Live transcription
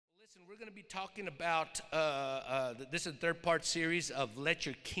Listen, we're going to be talking about, this is the third part series of Let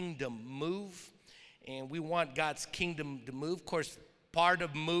Your Kingdom Move. And we want God's kingdom to move. Of course, part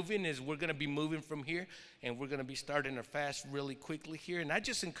of moving is we're going to be moving from here. And we're going to be starting our fast really quickly here. And I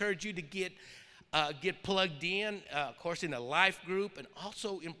just encourage you to get plugged in, of course, in a life group and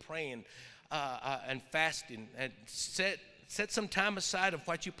also in praying and fasting. And set some time aside of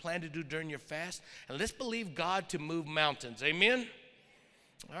what you plan to do during your fast. And let's believe God to move mountains. Amen?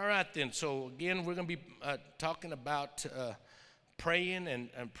 All right, then. So, again, we're going to be talking about praying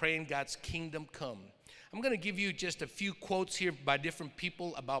and praying God's kingdom come. I'm going to give you just a few quotes here by different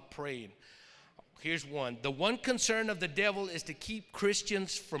people about praying. Here's one. The one concern of the devil is to keep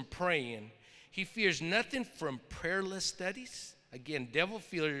Christians from praying. He fears nothing from prayerless studies. Again, devil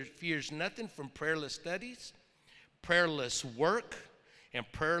fears nothing from prayerless studies, prayerless work, and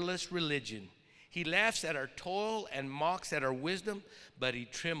prayerless religion. He laughs at our toil and mocks at our wisdom, but he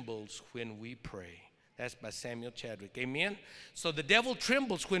trembles when we pray. That's by Samuel Chadwick. Amen? So the devil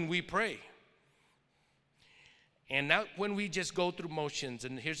trembles when we pray. And not when we just go through motions.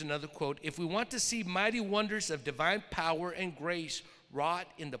 And here's another quote. If we want to see mighty wonders of divine power and grace wrought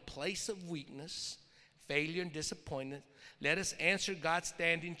in the place of weakness, failure, and disappointment, let us answer God's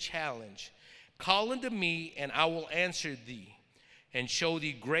standing challenge. Call unto me, and I will answer thee, and show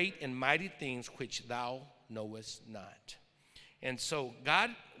thee great and mighty things which thou knowest not. And so God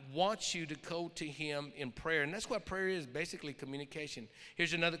wants you to go to him in prayer. And that's what prayer is, basically communication.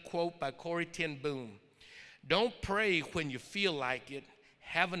 Here's another quote by Corrie ten Boom. Don't pray when you feel like it.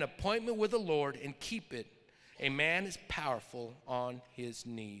 Have an appointment with the Lord and keep it. A man is powerful on his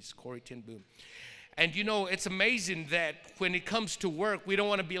knees. Corrie ten Boom. And you know, it's amazing that when it comes to work, we don't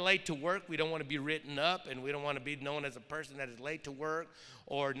want to be late to work. We don't want to be written up, and we don't want to be known as a person that is late to work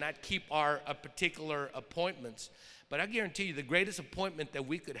or not keep our particular appointments. But I guarantee you the greatest appointment that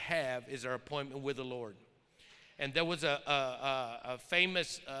we could have is our appointment with the Lord. And there was a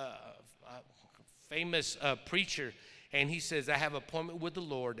famous preacher, and he says, I have an appointment with the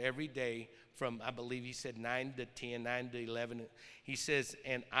Lord every day from, I believe he said 9 to 10, 9 to 11. He says,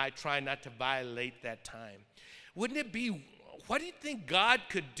 and I try not to violate that time. Wouldn't it be, what do you think God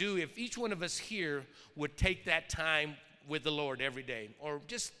could do if each one of us here would take that time with the Lord every day? Or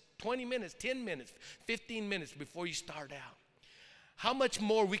just 20 minutes, 10 minutes, 15 minutes before you start out. How much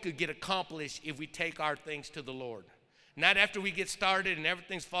more we could get accomplished if we take our things to the Lord? Not after we get started and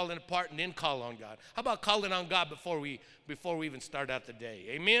everything's falling apart and then call on God. How about calling on God before we even start out the day?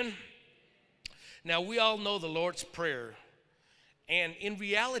 Amen? Now, we all know the Lord's Prayer. And in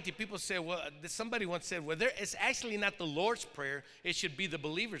reality, people say, well, somebody once said, well, it's actually not the Lord's Prayer. It should be the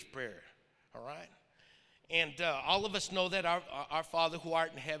believer's prayer. All right? And all of us know that our Father who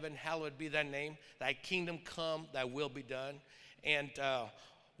art in heaven, hallowed be thy name. Thy kingdom come, thy will be done. And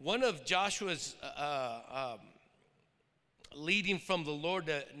one of Joshua's leading from the Lord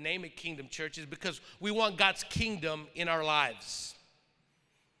to name it Kingdom Church is because we want God's kingdom in our lives.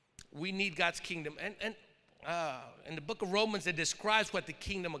 We need God's kingdom. And in the book of Romans, it describes what the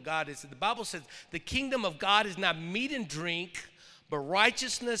kingdom of God is. The Bible says the kingdom of God is not meat and drink, but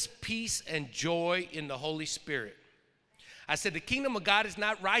righteousness, peace, and joy in the Holy Spirit. I said the kingdom of God is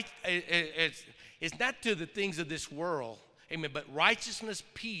not right. It's not to the things of this world. Amen. But righteousness,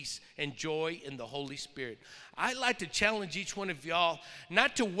 peace, and joy in the Holy Spirit. I'd like to challenge each one of y'all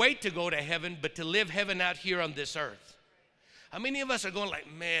not to wait to go to heaven, but to live heaven out here on this earth. How many of us are going like,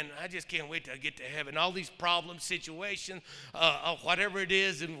 man, I just can't wait till I get to heaven. All these problems, situations, whatever it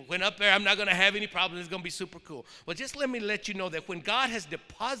is, and when up there, I'm not going to have any problems. It's going to be super cool. Well, just let you know that when God has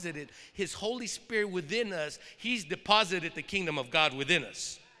deposited his Holy Spirit within us, he's deposited the kingdom of God within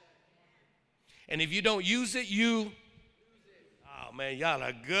us. And if you don't use it, oh, man, y'all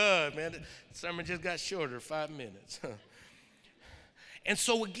are good, man. The sermon just got shorter, 5 minutes. And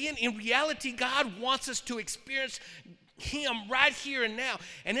so, again, in reality, God wants us to experience him right here and now.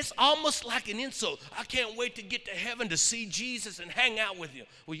 And it's almost like an insult. I can't wait to get to heaven to see Jesus and hang out with him.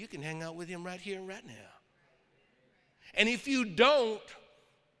 Well, you can hang out with him right here and right now. And if you don't,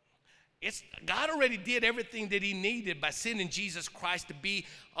 God already did everything that he needed by sending Jesus Christ to be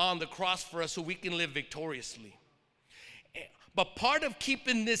on the cross for us so we can live victoriously. But part of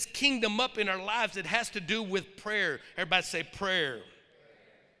keeping this kingdom up in our lives, it has to do with prayer. Everybody say prayer.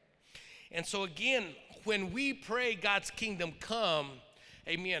 And so again, when we pray God's kingdom come,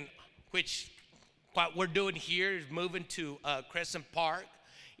 amen, which what we're doing here is moving to Crescent Park,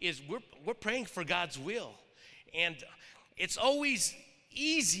 is we're praying for God's will. And it's always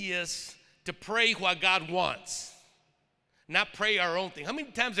easiest to pray what God wants, not pray our own thing. How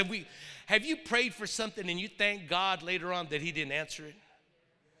many times have you prayed for something and you thank God later on that he didn't answer it?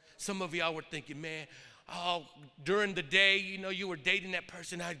 Some of y'all were thinking, man, oh, during the day, you were dating that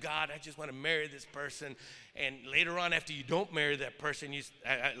person. Oh, God, I just want to marry this person. And later on, after you don't marry that person,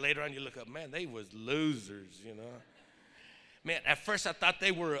 later on you look up, man, they was losers, Man, at first I thought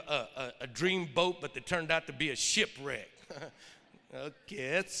they were a dream boat, but they turned out to be a shipwreck.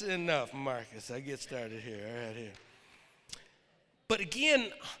 Okay, that's enough, Marcus. I get started here, all right here. But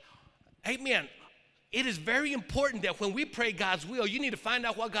again, amen, it is very important that when we pray God's will, you need to find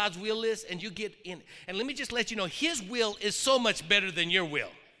out what God's will is and you get in. And let me just let you know, his will is so much better than your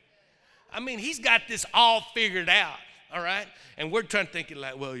will. I mean, he's got this all figured out, all right? And we're thinking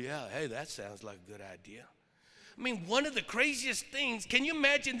like, well, yeah, hey, that sounds like a good idea. I mean, one of the craziest things, can you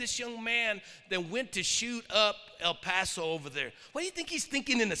imagine this young man that went to shoot up El Paso over there? What do you think he's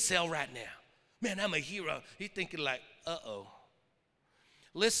thinking in the cell right now? Man, I'm a hero. He's thinking like, uh-oh.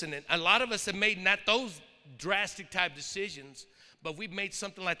 Listen, a lot of us have made not those drastic type decisions, but we've made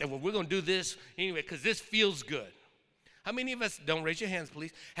something like that. Well, we're going to do this anyway because this feels good. How many of us, don't raise your hands,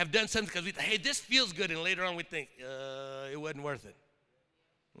 please, have done something because we think, hey, this feels good, and later on we think, it wasn't worth it.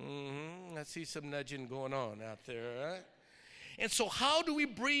 I see some nudging going on out there, all right? And so how do we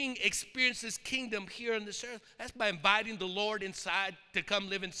experience this kingdom here on this earth? That's by inviting the Lord inside to come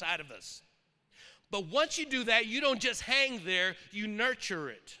live inside of us. But once you do that, you don't just hang there, you nurture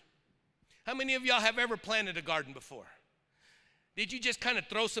it. How many of y'all have ever planted a garden before? Did you just kind of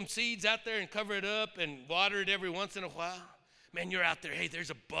throw some seeds out there and cover it up and water it every once in a while? Man, you're out there, hey, there's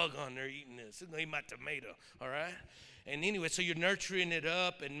a bug on there eating this. It's going to eat my tomato, all right? And anyway, so you're nurturing it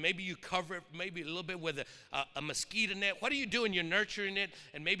up, and maybe you cover it maybe a little bit with a mosquito net. What are you doing? You're nurturing it,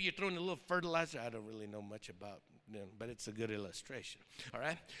 and maybe you're throwing a little fertilizer. I don't really know much about them, but it's a good illustration, all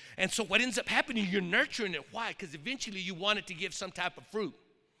right? And so what ends up happening, you're nurturing it. Why? Because eventually you want it to give some type of fruit.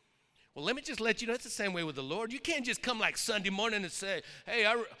 Well, let me just let you know, it's the same way with the Lord. You can't just come like Sunday morning and say,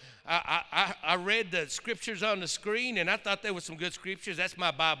 hey, I read the scriptures on the screen, and I thought there were some good scriptures. That's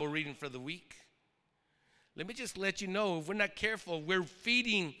my Bible reading for the week. Let me just let you know, if we're not careful, we're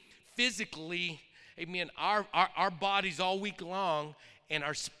feeding physically, amen, our bodies all week long, and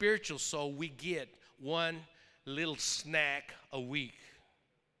our spiritual soul, we get one little snack a week.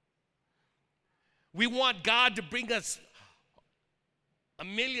 We want God to bring us a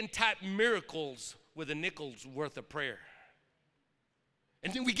million type miracles with a nickel's worth of prayer.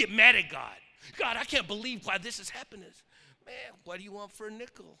 And then we get mad at God. God, I can't believe why this is happening. Man, what do you want for a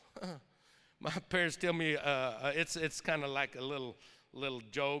nickel? My parents tell me it's kind of like a little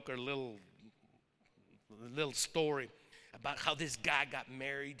joke or little story about how this guy got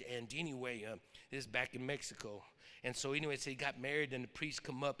married. And anyway, this is back in Mexico. And so anyway, so he got married, and the priest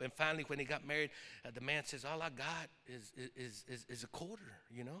come up. And finally, when he got married, the man says, all I got is a quarter,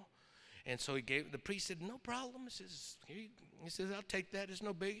 And so the priest said, no problem. He says, I'll take that. It's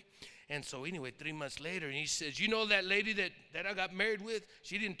no biggie. And so anyway, 3 months later, and he says, you know that lady that I got married with?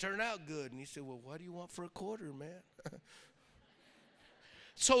 She didn't turn out good. And he said, well, what do you want for a quarter, man?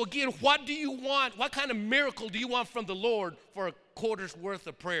 So again, what do you want? What kind of miracle do you want from the Lord for a quarter's worth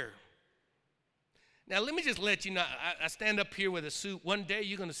of prayer? Now, let me just let you know, I stand up here with a suit. One day,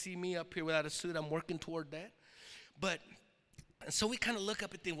 you're going to see me up here without a suit. I'm working toward that. But so we kind of look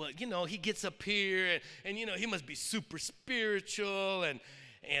up and think, well, he gets up here, and he must be super spiritual and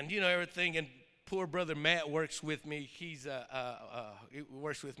everything. And poor brother Matt works with me. He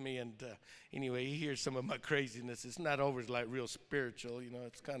works with me, and anyway, he hears some of my craziness. It's not always like real spiritual,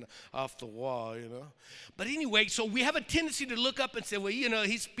 It's kind of off the wall, But anyway, so we have a tendency to look up and say, well,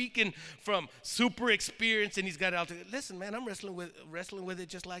 he's speaking from super experience, and he's got it all together. Listen, man, I'm wrestling with it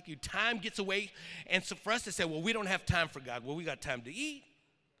just like you. Time gets away, and so for us to say, well, we don't have time for God. Well, we got time to eat.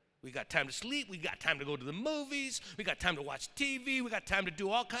 We got time to sleep. We got time to go to the movies. We got time to watch TV. We got time to do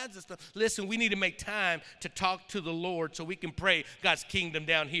all kinds of stuff. Listen, we need to make time to talk to the Lord so we can pray God's kingdom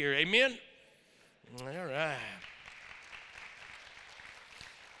down here. Amen? All right.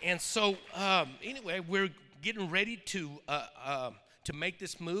 And so, anyway, we're getting ready to make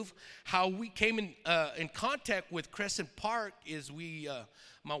this move. How we came in contact with Crescent Park is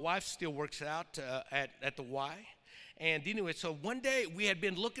my wife still works out at the Y. And anyway, so one day we had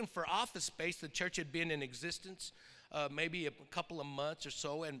been looking for office space. The church had been in existence maybe a couple of months or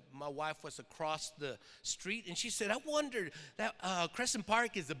so, and my wife was across the street, and she said, I wondered, that Crescent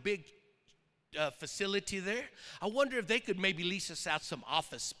Park is a big facility there. I wonder if they could maybe lease us out some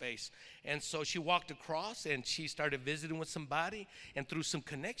office space. And so she walked across, and she started visiting with somebody, and through some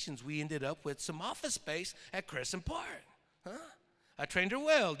connections, we ended up with some office space at Crescent Park. I trained her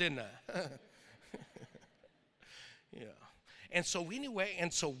well, didn't I? Yeah. And so anyway,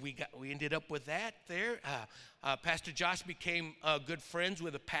 we ended up with that there. Pastor Josh became good friends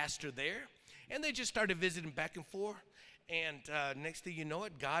with a pastor there, and they just started visiting back and forth. And next thing you know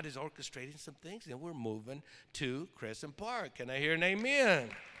it, God is orchestrating some things, and we're moving to Crescent Park. Can I hear an amen?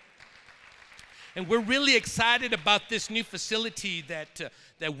 And we're really excited about this new facility that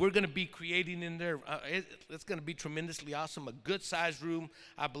we're going to be creating in there. It's going to be tremendously awesome, a good-sized room.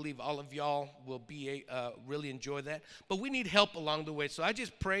 I believe all of y'all will be really enjoy that. But we need help along the way. So I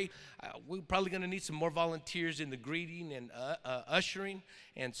just pray we're probably going to need some more volunteers in the greeting and ushering.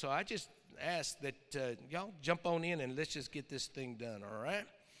 And so I just ask that y'all jump on in and let's just get this thing done, all right?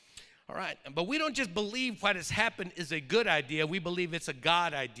 All right. But we don't just believe what has happened is a good idea. We believe it's a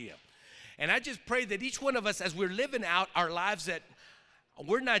God idea. And I just pray that each one of us, as we're living out our lives, that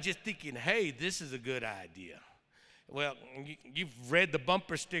we're not just thinking, hey, this is a good idea. Well, you've read the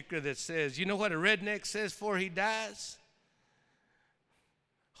bumper sticker that says, you know what a redneck says before he dies?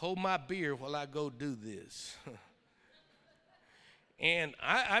 Hold my beer while I go do this. And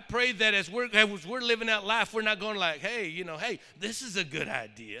I pray that as we're living out life, we're not going like, hey, hey, this is a good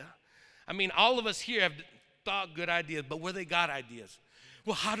idea. I mean, all of us here have thought good ideas, but were they God ideas?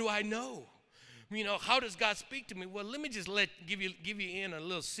 Well, how do I know? How does God speak to me? Well, let me just give you in a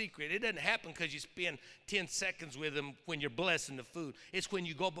little secret. It doesn't happen because you spend 10 seconds with him when you're blessing the food. It's when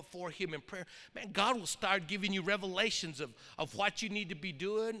you go before him in prayer. Man, God will start giving you revelations of what you need to be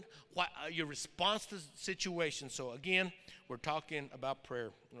doing, what your response to the situation. So again, we're talking about prayer,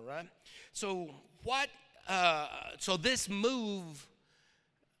 all right? So so this move,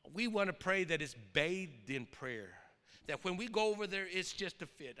 we want to pray that it's bathed in prayer. That when we go over there, it's just a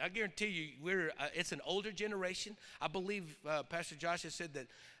fit. I guarantee you, it's an older generation. I believe Pastor Josh has said that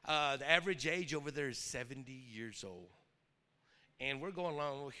the average age over there is 70 years old. And we're going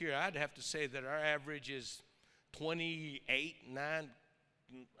along over here. I'd have to say that our average is 28, 9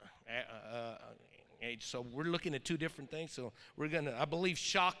 age. So we're looking at two different things. So we're going to, I believe,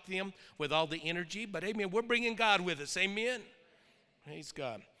 shock them with all the energy. But, amen, we're bringing God with us. Amen? Praise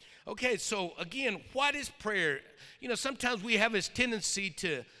God. Okay, so again, what is prayer? Sometimes we have this tendency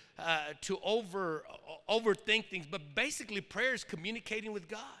to overthink things, but basically prayer is communicating with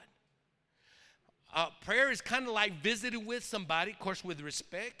God. Prayer is kind of like visiting with somebody, of course, with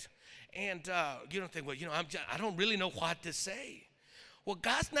respect. And you don't think, well, I don't really know what to say. Well,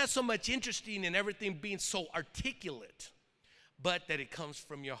 God's not so much interested in everything being so articulate, but that it comes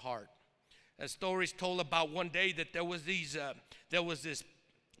from your heart. A story is told about one day that there was this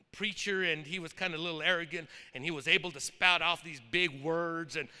preacher, and he was kind of a little arrogant, and he was able to spout off these big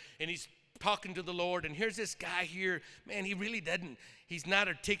words, and he's talking to the Lord, and here's this guy here, man, he's not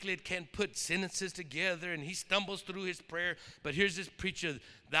articulate, can't put sentences together, and he stumbles through his prayer. But here's this preacher,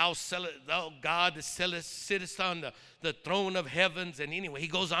 thou God that sittest on the throne of heavens, and anyway, he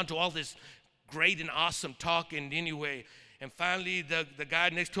goes on to all this great and awesome talk, and anyway, and finally the guy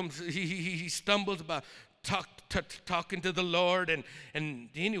next to him, he stumbles about talking to the Lord, and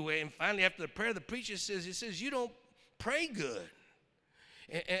anyway, and finally after the prayer, the preacher says, you don't pray good.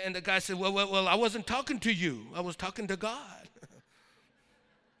 And the guy said, well, I wasn't talking to you. I was talking to God.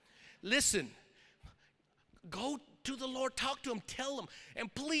 Listen, go to the Lord, talk to him, tell him,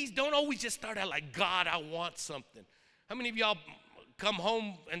 and please don't always just start out like, God, I want something. How many of y'all come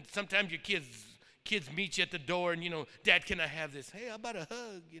home and sometimes your kids meet you at the door and, Dad, can I have this? Hey, how about a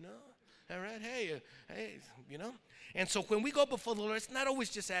hug, All right, hey, And so when we go before the Lord, it's not always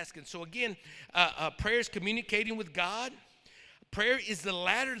just asking. So again, prayer is communicating with God. Prayer is the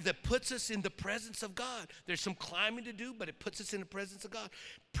ladder that puts us in the presence of God. There's some climbing to do, but it puts us in the presence of God.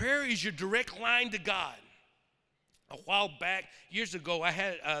 Prayer is your direct line to God. A while back, years ago, I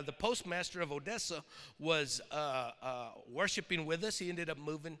had the postmaster of Odessa was worshiping with us. He ended up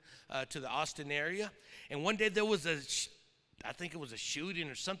moving to the Austin area. And one day there was I think it was a shooting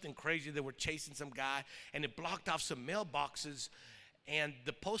or something crazy. They were chasing some guy, and it blocked off some mailboxes, and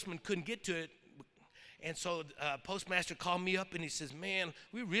the postman couldn't get to it. And so postmaster called me up, and he says, man,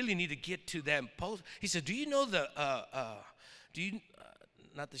 we really need to get to that post. He said, do you know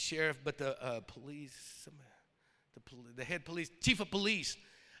not the sheriff, but the police, the head police, chief of police?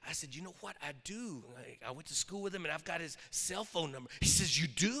 I said, you know what? I do. I went to school with him, and I've got his cell phone number. He says, you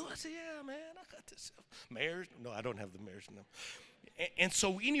do? I said, yeah, man, I got this. Mayor's? No, I don't have the mayor's number. And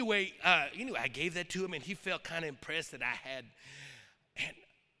so anyway, I gave that to him, and he felt kind of impressed that I had.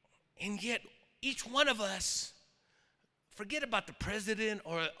 And yet, each one of us, forget about the president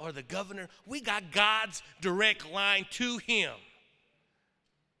or the governor, we got God's direct line to him.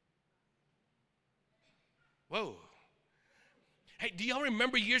 Whoa. Hey, do y'all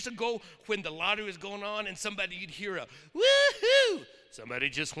remember years ago when the lottery was going on and you'd hear a woo-hoo, Somebody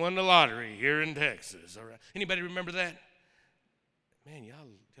just won the lottery here in Texas. All right. Anybody remember that? Man, y'all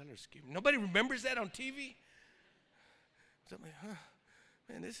are scared. Nobody remembers that on TV? Somebody, huh?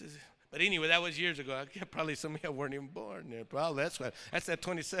 Man, this is... But anyway, that was years ago. Probably some of y'all weren't even born there. Probably that's that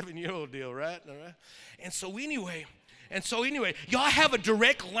 27-year-old deal, right? All right. And so anyway, y'all have a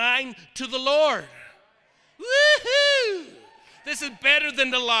direct line to the Lord. Woohoo! This is better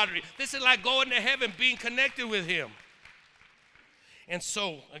than the lottery. This is like going to heaven, being connected with Him. And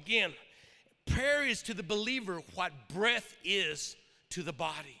so, again, prayer is to the believer what breath is to the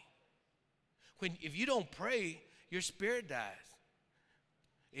body. If you don't pray, your spirit dies.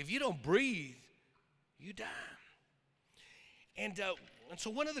 If you don't breathe, you die. And so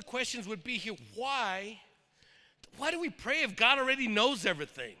one of the questions would be here, why do we pray if God already knows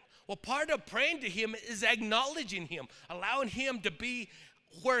everything? Well, part of praying to Him is acknowledging Him, allowing Him to be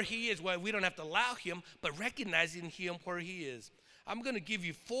where He is. Well, we don't have to allow Him, but recognizing Him where He is. I'm going to give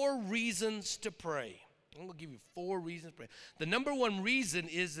you 4 reasons to pray. I'm going to give you 4 reasons to pray. The number one reason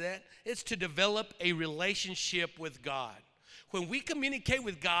is that it's to develop a relationship with God. When we communicate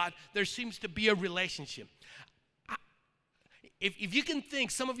with God, there seems to be a relationship. If you can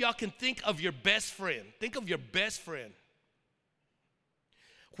think, some of y'all can think of your best friend. Think of your best friend.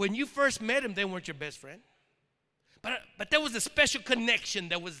 When you first met him, they weren't your best friend. But there was a special connection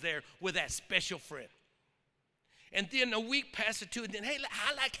that was there with that special friend. And then a week passed or 2, and then, hey,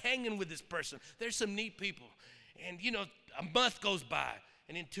 I like hanging with this person. There's some neat people. And, a month goes by,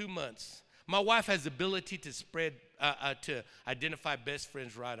 and in 2 months, my wife has the ability to to identify best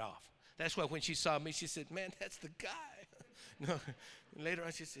friends right off. That's why when she saw me, she said, man, that's the guy. No. Later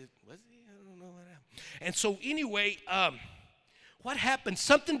on, she said, was he? I don't know what happened. And so anyway, what happened?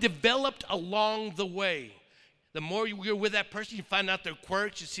 Something developed along the way. The more you're with that person, you find out their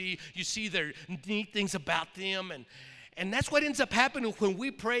quirks. You see their neat things about them. And that's what ends up happening when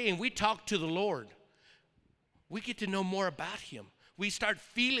we pray and we talk to the Lord. We get to know more about Him. We start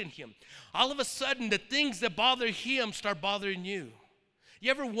feeling Him. All of a sudden, the things that bother Him start bothering you.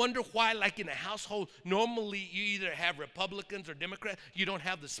 You ever wonder why, like in a household, normally you either have Republicans or Democrats. You don't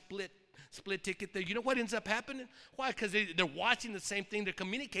have the split ticket there. You know what ends up happening? Why? Because they're watching the same thing. They're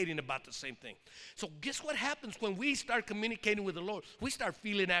communicating about the same thing. So guess what happens when we start communicating with the Lord? We start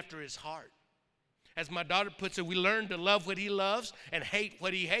feeling after His heart. As my daughter puts it, we learn to love what He loves and hate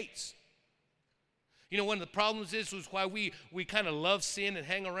what He hates. One of the problems was why we kind of love sin and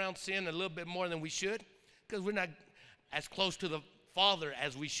hang around sin a little bit more than we should, because we're not as close to the Father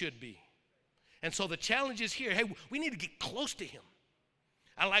as we should be. And so the challenge is here, hey, we need to get close to Him.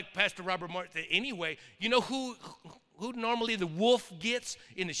 I like Pastor Robert Martin. Anyway, you know who normally the wolf gets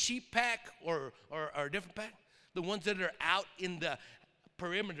in the sheep pack or a different pack? The ones that are out in the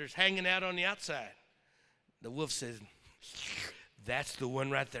perimeters, hanging out on the outside. The wolf says, that's the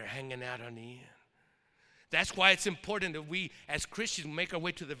one right there hanging out on the end. That's why it's important that we, as Christians, make our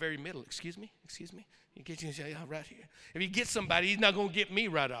way to the very middle. Excuse me. You get right here. If you get somebody, he's not going to get me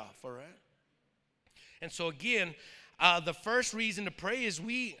right off, all right? And so again, the first reason to pray is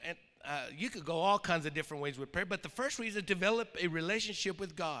you could go all kinds of different ways with prayer, but the first reason is to develop a relationship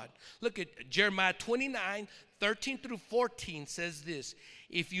with God. Look at Jeremiah 29, 13 through 14 says this,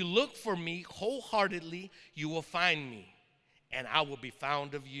 if you look for me wholeheartedly, you will find me, and I will be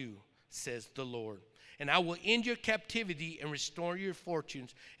found of you, says the Lord. And I will end your captivity and restore your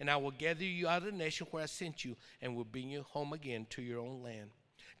fortunes, and I will gather you out of the nation where I sent you and will bring you home again to your own land.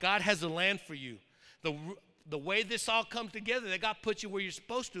 God has a land for you. The way this all comes together, that God puts you where you're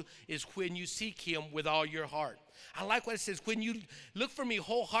supposed to, is when you seek Him with all your heart. I like what it says, when you look for me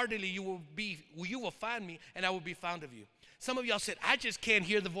wholeheartedly, you will find me, and I will be found of you. Some of y'all said, I just can't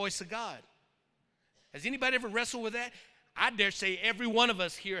hear the voice of God. Has anybody ever wrestled with that? I dare say every one of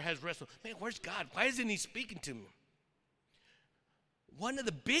us here has wrestled. Man, where's God? Why isn't He speaking to me? One of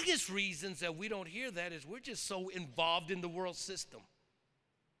the biggest reasons that we don't hear that is we're just so involved in the world system.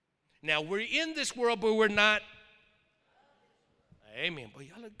 Now, we're in this world, but we're not. Amen. But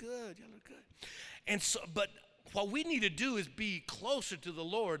y'all are good. And so, but what we need to do is be closer to the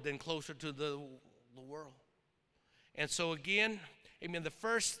Lord than closer to the world. And so again, amen, the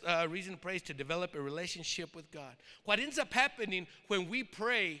first reason to pray is to develop a relationship with God. What ends up happening when we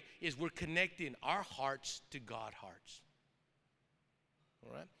pray is we're connecting our hearts to God's hearts.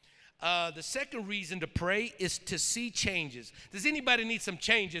 All right? The second reason to pray is to see changes. Does anybody need some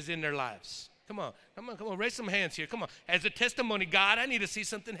changes in their lives? Come on, raise some hands here. Come on. As a testimony, God, I need to see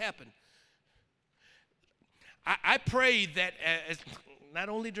something happen. I pray that not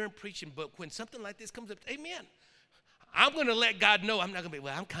only during preaching, but when something like this comes up, amen, I'm going to let God know. I'm not going to be,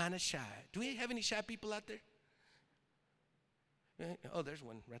 I'm kind of shy. Do we have any shy people out there? Oh, there's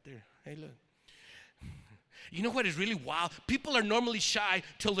one right there. Hey, look. You know what is really wild? People are normally shy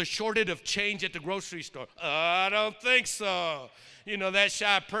till they're shorted of change at the grocery store. I don't think so. You know, that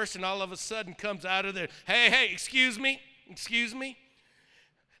shy person all of a sudden comes out of there. Hey, excuse me.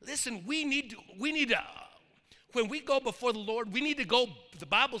 Listen, we need to, when we go before the Lord, we need to go, the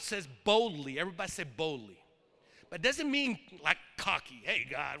Bible says boldly. Everybody say boldly. But it doesn't mean like cocky. Hey,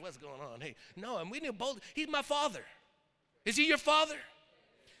 God, what's going on? Hey, no, and we need boldly. He's my father. Is he your father?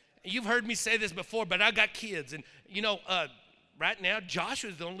 You've heard me say this before, but I got kids. And, you know, right now,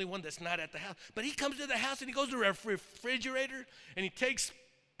 Joshua's the only one that's not at the house. But he comes to the house and he goes to the refrigerator and he takes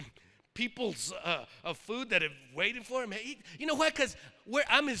people's of food that have waited for him. You know what? Because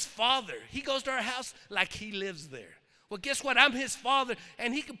I'm his father. He goes to our house like he lives there. Well, guess what? I'm his father,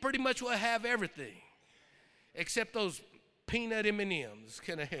 and he can pretty much have everything except those peanut M&Ms.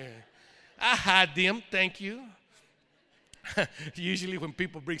 I hide them, thank you. Usually when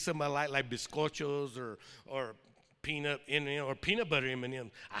people bring something I like biscochos or peanut or peanut butter M&Ms,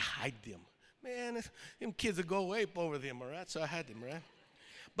 I hide them. Man, them kids will go ape over them, all right? So I hide them, right?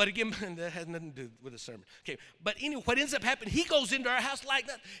 But again, that has nothing to do with the sermon. Okay, but anyway, what ends up happening, he goes into our house like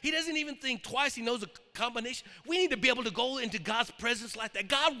that. He doesn't even think twice. He knows a combination. We need to be able to go into God's presence like that.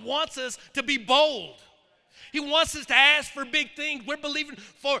 God wants us to be bold. He wants us to ask for big things. We're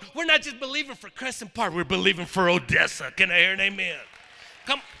not just believing for Crescent Park. We're believing for Odessa. Can I hear an amen?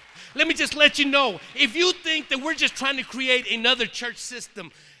 Come, let me just let you know. If you think that we're just trying to create another church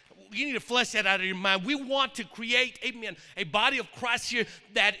system, you need to flesh that out of your mind. We want to create, amen, a body of Christ here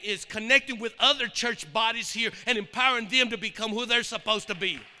that is connecting with other church bodies here and empowering them to become who they're supposed to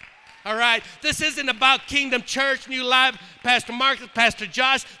be. All right? This isn't about Kingdom Church, New Life, Pastor Marcus, Pastor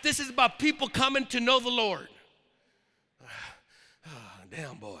Josh. This is about people coming to know the Lord.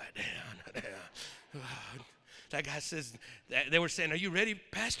 Damn, boy, damn. That guy says, they were saying, are you ready,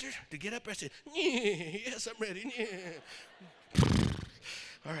 Pastor, to get up? I said, yes, I'm ready.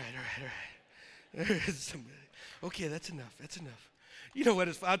 All right. Okay, that's enough. You know what?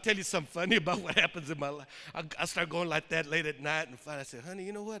 I'll tell you something funny about what happens in my life. I start going like that late at night, and finally I said, honey,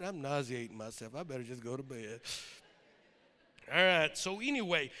 you know what? I'm nauseating myself. I better just go to bed. All right, so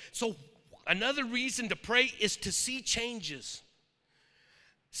anyway, another reason to pray is to see changes.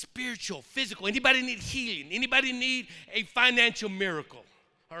 Spiritual, physical. Anybody need healing? Anybody need a financial miracle?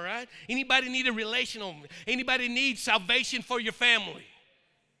 All right? Anybody need a relational? Anybody need salvation for your family?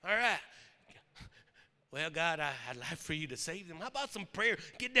 All right. Well, God, I'd like for you to save them. How about some prayer?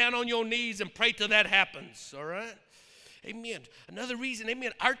 Get down on your knees and pray till that happens. All right? Amen. Another reason,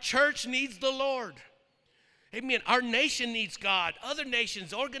 amen, our church needs the Lord. Amen. Our nation needs God. Other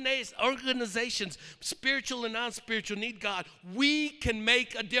nations, organizations, spiritual and non-spiritual, need God. We can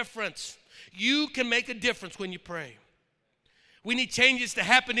make a difference. You can make a difference when you pray. We need changes to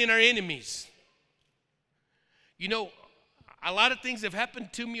happen in our enemies. You know, a lot of things have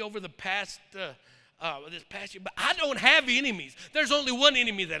happened to me over the past, this past year, but I don't have enemies. There's only one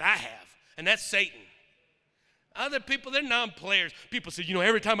enemy that I have, and that's Satan. Other people, they're non-players. People say, you know,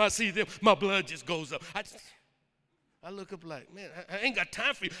 every time I see them, my blood just goes up. I look up like, man, I ain't got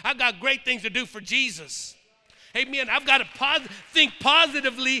time for you. I got great things to do for Jesus. Amen. I've got to think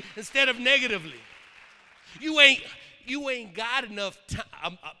positively instead of negatively. You ain't got enough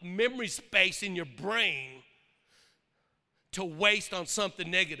memory space in your brain to waste on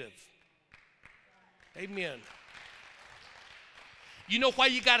something negative. Amen. You know why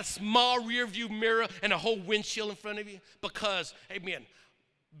you got a small rear view mirror and a whole windshield in front of you? Because, amen,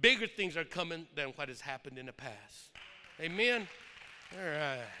 bigger things are coming than what has happened in the past. Amen?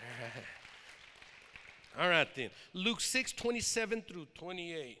 All right then. Luke 6:27 through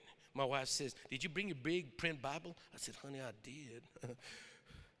 28. My wife says, did you bring your big print Bible? I said, honey, I did.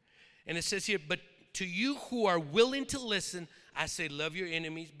 And it says here, but to you who are willing to listen, I say, love your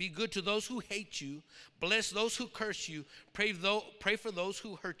enemies. Be good to those who hate you. Bless those who curse you. Pray for those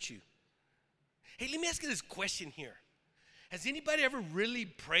who hurt you. Hey, let me ask you this question here. Has anybody ever really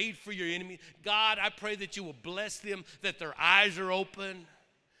prayed for your enemy? God, I pray that you will bless them, that their eyes are open.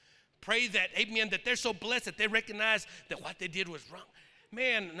 Pray that, amen, that they're so blessed that they recognize that what they did was wrong.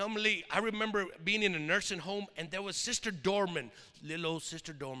 Man, normally, I remember being in a nursing home, and there was Sister Dorman. Little old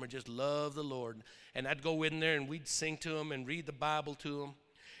Sister Dorman just loved the Lord. And I'd go in there, and we'd sing to him and read the Bible to him.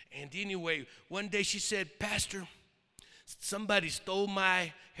 And anyway, one day she said, Pastor, somebody stole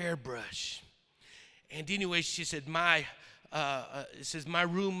my hairbrush. And anyway, she said, my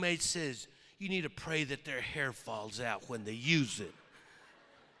roommate says, you need to pray that their hair falls out when they use it.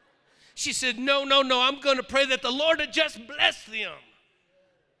 She said, no, I'm going to pray that the Lord would just bless them.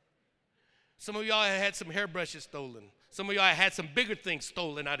 Some of y'all had some hairbrushes stolen. Some of y'all had some bigger things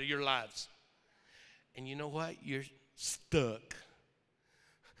stolen out of your lives. And you know what? You're stuck.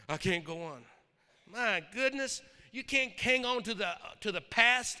 I can't go on. My goodness, you can't hang on to the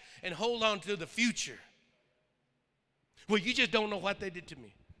past and hold on to the future. Well, you just don't know what they did to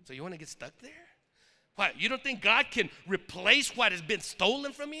me. So you want to get stuck there? What, you don't think God can replace what has been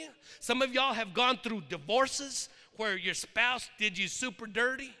stolen from you? Some of y'all have gone through divorces where your spouse did you super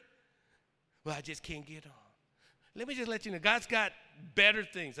dirty. Well, I just can't get on. Let me just let you know, God's got better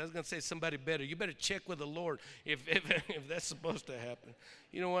things. I was going to say somebody better. You better check with the Lord if that's supposed to happen.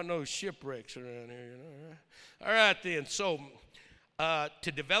 You don't want no shipwrecks around here. You know? All right, then. So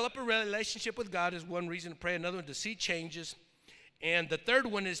to develop a relationship with God is one reason to pray. Another one, to see changes. And the third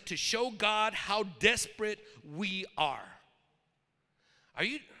one is to show God how desperate we are.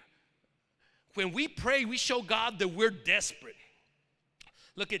 When we pray, we show God that we're desperate.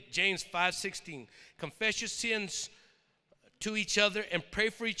 Look at James 5:16. Confess your sins to each other and pray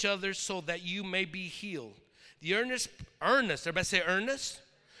for each other so that you may be healed. The earnest, everybody say earnest?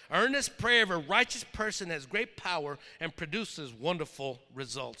 Earnest prayer of a righteous person has great power and produces wonderful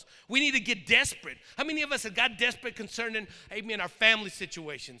results. We need to get desperate. How many of us have got desperate concerning, amen, our family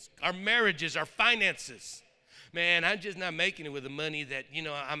situations, our marriages, our finances? Man, I'm just not making it with the money that,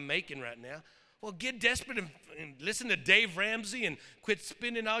 I'm making right now. Well, get desperate and listen to Dave Ramsey and quit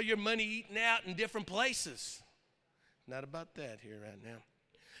spending all your money eating out in different places. Not about that here right now.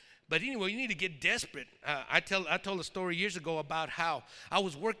 But anyway, you need to get desperate. I told a story years ago about how I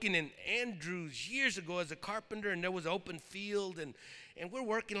was working in Andrews years ago as a carpenter, and there was an open field, and we're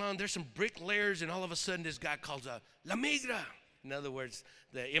working on, there's some bricklayers, and all of a sudden this guy calls La Migra. In other words,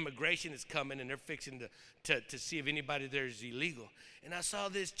 the immigration is coming, and they're fixing to see if anybody there is illegal. And I saw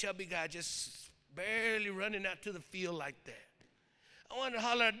this chubby guy just barely running out to the field like that. I wanted to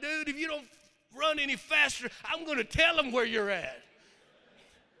holler, dude, if you don't run any faster, I'm going to tell them where you're at.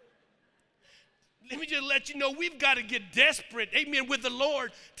 Let me just let you know, we've got to get desperate, amen, with the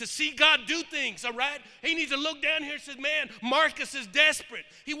Lord to see God do things, all right? He needs to look down here and say, man, Marcus is desperate.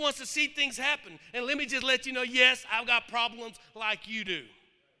 He wants to see things happen. And let me just let you know, yes, I've got problems like you do,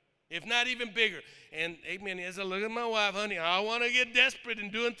 if not even bigger. And, amen, as I look at my wife, honey, I want to get desperate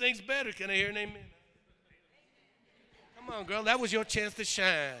in doing things better. Can I hear an amen? Come on, girl, that was your chance to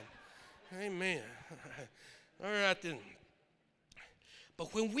shine. Amen. All right, then.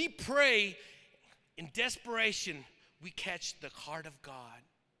 But when we pray in desperation, we catch the heart of God,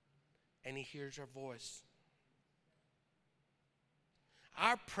 and he hears our voice.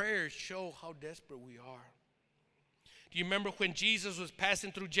 Our prayers show how desperate we are. Do you remember when Jesus was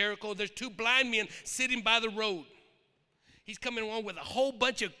passing through Jericho? There's two blind men sitting by the road. He's coming along with a whole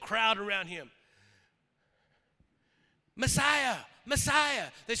bunch of crowd around him. Messiah, Messiah.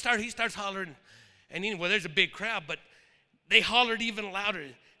 He starts hollering. And anyway, there's a big crowd, but they hollered even louder.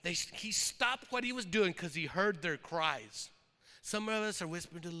 He stopped what he was doing because he heard their cries. Some of us are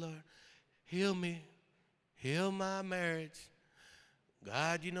whispering to the Lord, heal me, heal my marriage.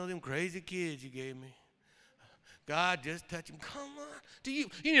 God, them crazy kids you gave me. God, just touch them. Come on. You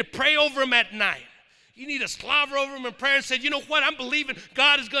need to pray over them at night. You need to slobber over them in prayer and say, you know what, I'm believing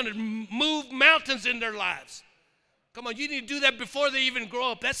God is going to move mountains in their lives. Come on, you need to do that before they even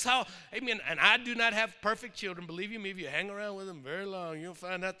grow up. That's how, amen. And I do not have perfect children. Believe me, if you hang around with them very long, you'll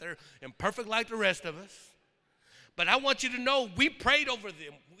find out they're imperfect like the rest of us. But I want you to know, we prayed over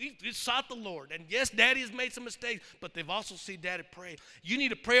them. We sought the Lord. And yes, Daddy has made some mistakes, but they've also seen Daddy pray. You need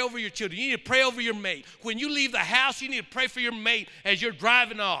to pray over your children. You need to pray over your mate. When you leave the house, you need to pray for your mate as you're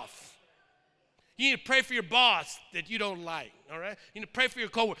driving off. You need to pray for your boss that you don't like, all right? You need to pray for your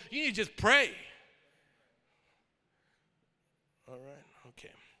coworker. You need to just pray. All right,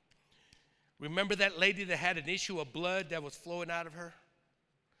 okay. Remember that lady that had an issue of blood that was flowing out of her?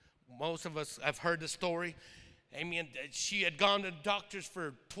 Most of us have heard the story. Amen. She had gone to doctors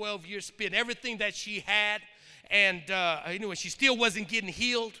for 12 years, spent everything that she had, and anyway, she still wasn't getting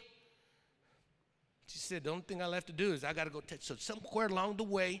healed. She said, the only thing I left to do is I got to go touch. So somewhere along the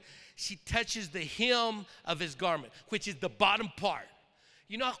way, she touches the hem of his garment, which is the bottom part.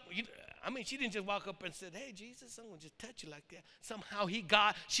 She didn't just walk up and said, hey, Jesus, I'm going to just touch you like that. Somehow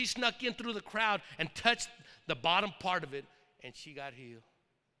she snuck in through the crowd and touched the bottom part of it, and she got healed.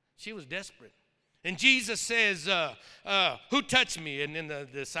 She was desperate. And Jesus says, who touched me? And then the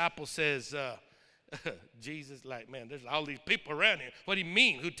disciple says, Jesus, like, man, there's all these people around here. What do you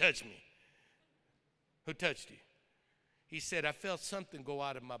mean, who touched me? Who touched you? He said, I felt something go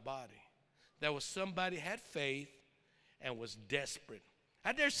out of my body. There was somebody had faith and was desperate.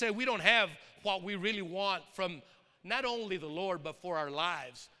 I dare say we don't have what we really want from not only the Lord, but for our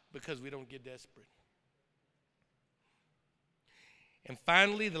lives because we don't get desperate. And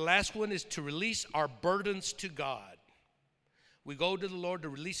finally, the last one is to release our burdens to God. We go to the Lord to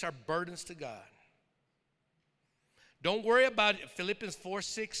release our burdens to God. Don't worry about it. Philippians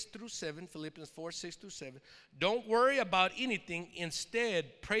 4:6-7. Philippians 4:6-7. Don't worry about anything.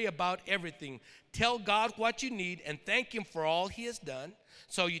 Instead, pray about everything. Tell God what you need and thank Him for all He has done.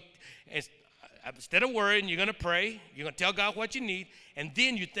 So instead of worrying, you're going to pray. You're going to tell God what you need. And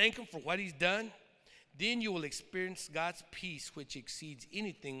then you thank Him for what He's done. Then you will experience God's peace, which exceeds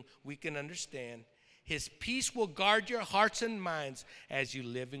anything we can understand. His peace will guard your hearts and minds as you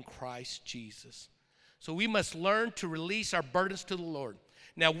live in Christ Jesus. So we must learn to release our burdens to the Lord.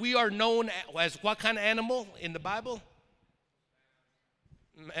 Now, we are known as what kind of animal in the Bible?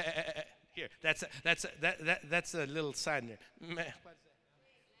 Here, that's a little sign there.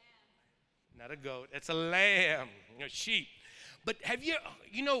 Not a goat. It's a lamb, a sheep. But have you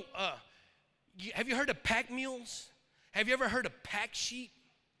heard of pack mules? Have you ever heard of pack sheep?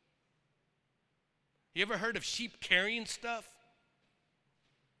 You ever heard of sheep carrying stuff?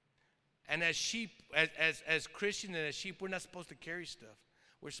 And as sheep, as Christians and as sheep, we're not supposed to carry stuff.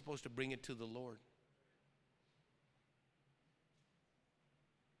 We're supposed to bring it to the Lord.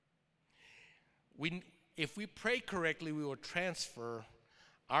 If we pray correctly, we will transfer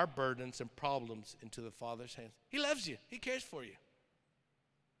our burdens and problems into the Father's hands. He loves you. He cares for you.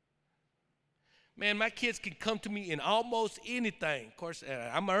 Man, my kids can come to me in almost anything. Of course,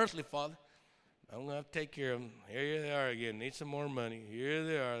 I'm an earthly father. I'm going to have to take care of them. Here they are again. Need some more money. Here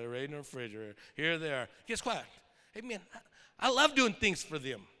they are. They're right in the refrigerator. Here they are. Guess what? Hey, man, I love doing things for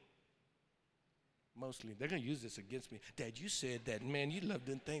them. Mostly. They're going to use this against me. Dad, you said that, man, you love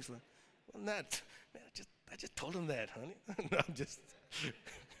doing things for them. Well, not. Man, I just told them that, honey. No, I'm just.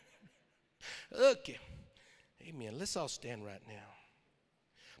 Okay. Amen. Let's all stand right now.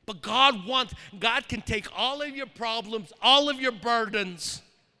 But God can take all of your problems, all of your burdens.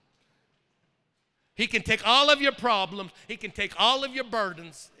 He can take all of your problems. He can take all of your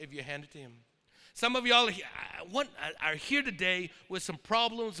burdens if you hand it to Him. Some of y'all are here today with some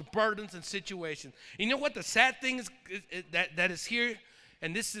problems, burdens, and situations. You know what the sad thing is that is here?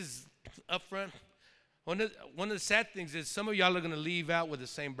 And this is up front. One of the sad things is some of y'all are going to leave out with the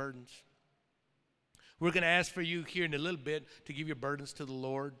same burdens. We're going to ask for you here in a little bit to give your burdens to the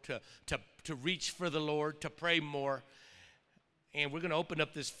Lord, to reach for the Lord, to pray more. And we're going to open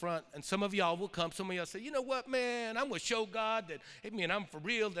up this front. And some of y'all will come. Some of y'all say, you know what, man, I'm going to show God that, hey, man, I'm for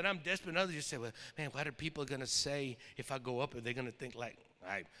real, that I'm desperate. And others just say, well, man, what are people going to say if I go up? Are they going to think like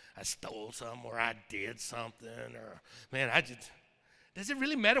I stole something or I did something? Or, man, does it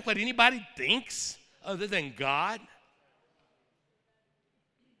really matter what anybody thinks other than God?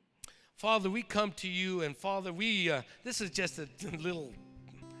 Father, we come to you, and Father, this is just a little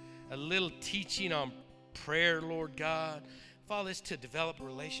teaching on prayer, Lord God. Father, it's to develop a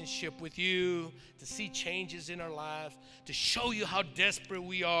relationship with you, to see changes in our life, to show you how desperate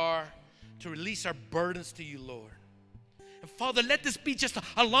we are, to release our burdens to you, Lord. And Father, let this be just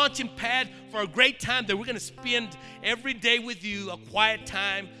a launching pad for a great time that we're going to spend every day with you, a quiet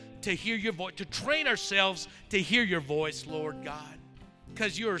time to hear your voice, to train ourselves to hear your voice, Lord God,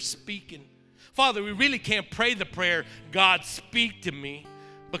 because you're speaking. Father, we really can't pray the prayer, God, speak to me,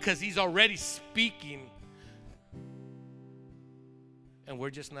 because He's already speaking. And we're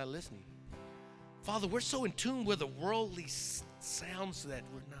just not listening. Father, we're so in tune with the worldly sounds that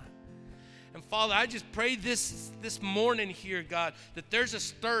we're not. And Father, I just pray this morning here, God, that there's a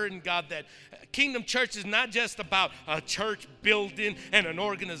stirring, God, that Kingdom Church is not just about a church building and an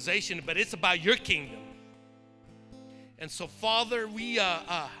organization, but it's about your kingdom. And so, Father, we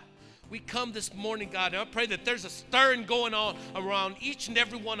come this morning, God, and I pray that there's a stirring going on around each and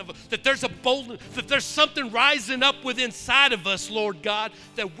every one of us, that there's a boldness, that there's something rising up within inside of us, Lord God,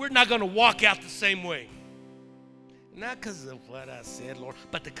 that we're not going to walk out the same way. Not because of what I said, Lord,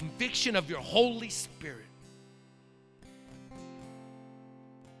 but the conviction of your Holy Spirit.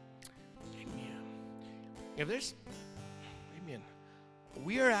 Amen. Amen.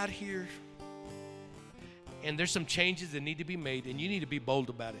 We are out here, and there's some changes that need to be made, and you need to be bold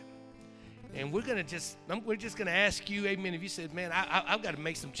about it. And we're just gonna ask you, amen, if you said, man, I've got to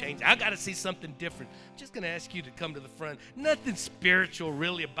make some change. I've got to see something different. I'm just going to ask you to come to the front. Nothing spiritual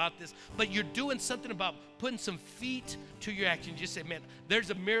really about this, but you're doing something about putting some feet to your action. You just say, man, there's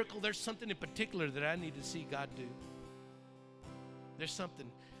a miracle. There's something in particular that I need to see God do. There's something.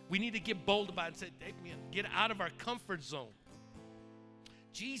 We need to get bold about it and say, amen, get out of our comfort zone.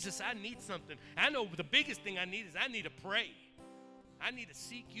 Jesus, I need something. I know the biggest thing I need is I need to pray. I need to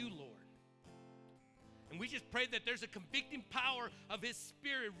seek you, Lord. And we just pray that there's a convicting power of His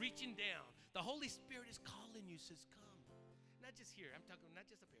Spirit reaching down. The Holy Spirit is calling you, says, come. Not not just here. I'm talking not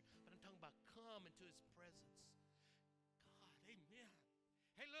just up here, but I'm talking about come into his presence.